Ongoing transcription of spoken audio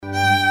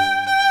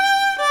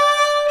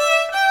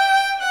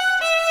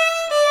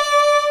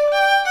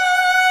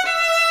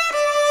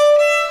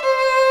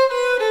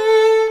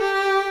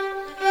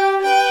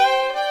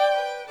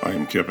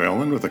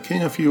Allen with a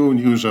KFUO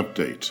News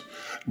Update.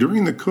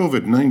 During the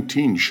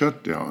COVID-19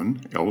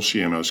 shutdown,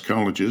 LCMS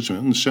colleges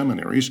and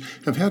seminaries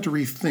have had to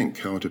rethink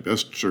how to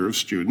best serve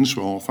students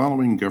while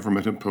following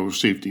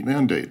government-imposed safety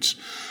mandates.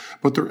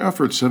 But their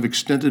efforts have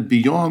extended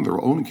beyond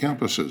their own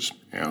campuses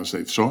as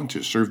they've sought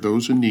to serve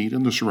those in need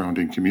in the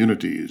surrounding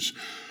communities.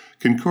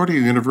 Concordia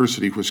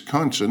University,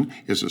 Wisconsin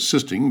is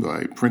assisting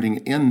by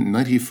printing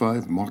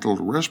N95 mottled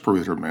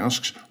respirator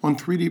masks on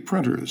 3D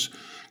printers.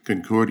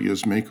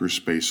 Concordia's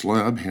Makerspace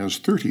Lab has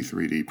 30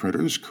 3D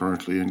printers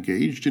currently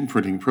engaged in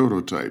printing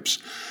prototypes.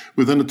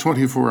 Within a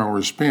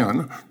 24-hour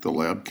span, the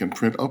lab can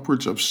print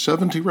upwards of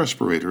 70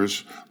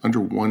 respirators under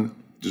one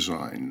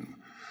design.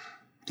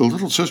 The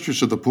Little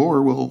Sisters of the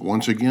Poor will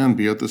once again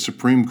be at the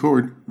Supreme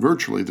Court,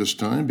 virtually this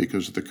time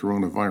because of the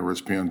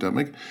coronavirus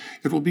pandemic.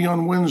 It will be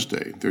on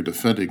Wednesday. They're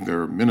defending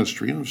their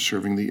ministry of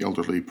serving the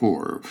elderly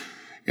poor.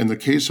 In the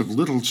case of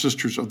Little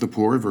Sisters of the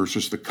Poor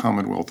versus the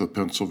Commonwealth of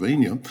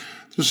Pennsylvania,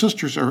 the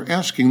sisters are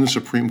asking the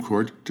Supreme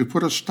Court to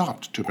put a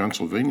stop to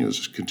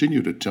Pennsylvania's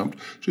continued attempt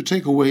to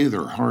take away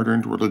their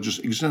hard-earned religious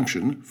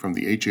exemption from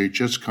the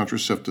HHS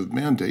contraceptive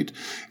mandate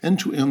and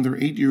to end their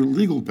 8-year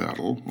legal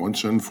battle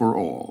once and for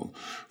all.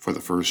 For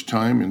the first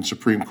time in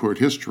Supreme Court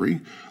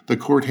history, the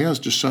court has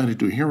decided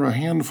to hear a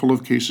handful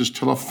of cases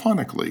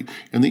telephonically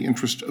in the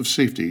interest of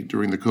safety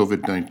during the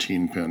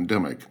COVID-19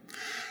 pandemic.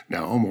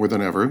 Now, more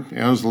than ever,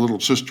 as the Little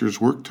Sisters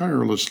work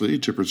tirelessly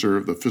to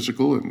preserve the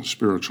physical and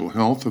spiritual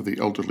health of the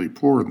elderly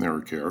poor in their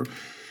care,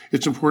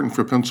 it's important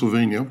for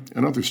Pennsylvania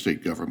and other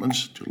state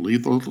governments to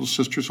leave the Little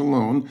Sisters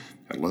alone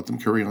and let them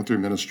carry out their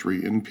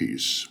ministry in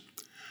peace.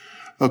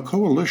 A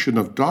coalition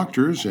of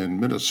doctors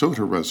and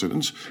Minnesota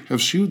residents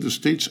have sued the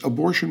state's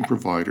abortion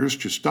providers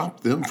to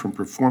stop them from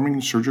performing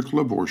surgical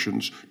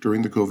abortions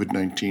during the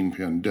COVID-19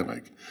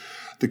 pandemic.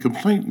 The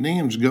complaint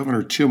names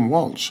Governor Tim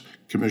Walz,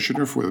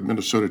 Commissioner for the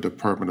Minnesota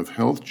Department of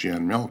Health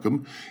Jan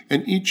Malcolm,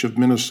 and each of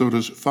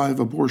Minnesota's 5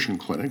 abortion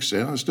clinics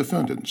as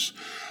defendants.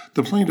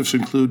 The plaintiffs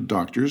include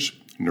doctors,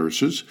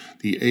 nurses,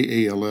 the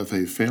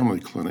AALFA Family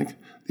Clinic,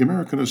 the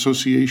American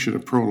Association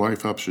of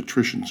Pro-Life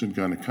Obstetricians and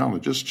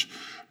Gynecologists,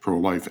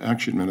 Pro-Life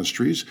Action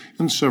Ministries,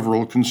 and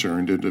several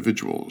concerned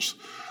individuals.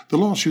 The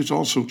lawsuit's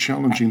also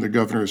challenging the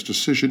governor's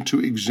decision to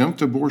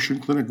exempt abortion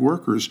clinic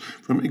workers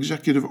from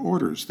executive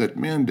orders that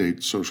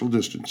mandate social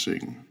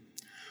distancing.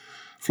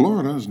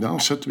 Florida is now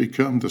set to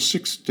become the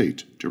 6th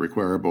state to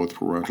require both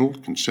parental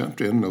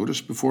consent and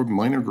notice before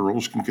minor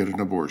girls can get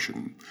an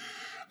abortion.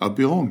 A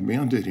bill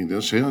mandating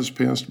this has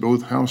passed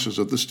both houses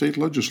of the state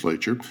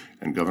legislature,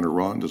 and Governor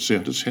Ron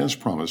DeSantis has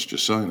promised to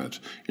sign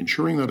it.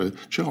 Ensuring that a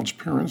child's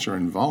parents are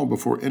involved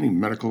before any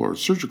medical or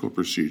surgical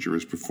procedure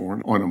is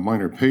performed on a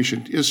minor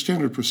patient is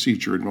standard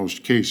procedure in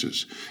most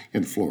cases.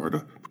 In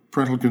Florida,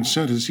 parental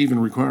consent is even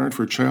required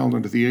for a child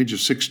under the age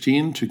of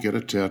 16 to get a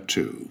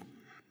tattoo.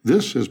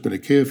 This has been a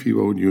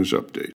KFUO News Update.